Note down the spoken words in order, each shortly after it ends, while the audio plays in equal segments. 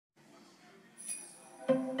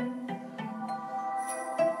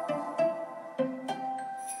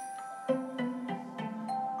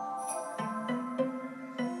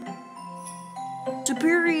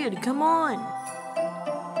period, come on.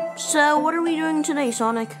 So, what are we doing today,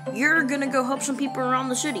 Sonic? You're gonna go help some people around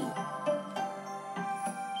the city.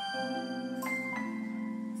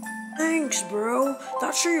 Thanks, bro.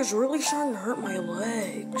 That tree is really starting to hurt my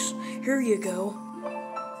legs. Here you go.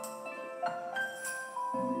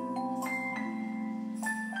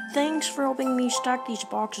 Thanks for helping me stack these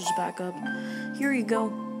boxes back up. Here you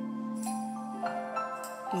go.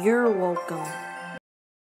 You're welcome.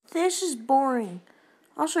 This is boring.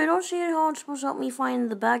 Also, I don't see how it's supposed to help me find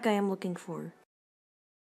the bad guy I'm looking for.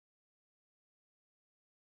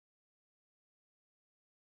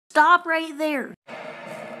 Stop right there!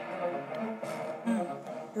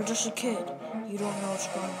 You're just a kid. You don't know what's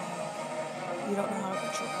going on. You don't know how to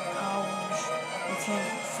control your powers. You can't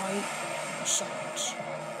even fight. Besides,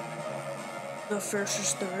 the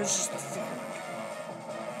fiercest there is the fear.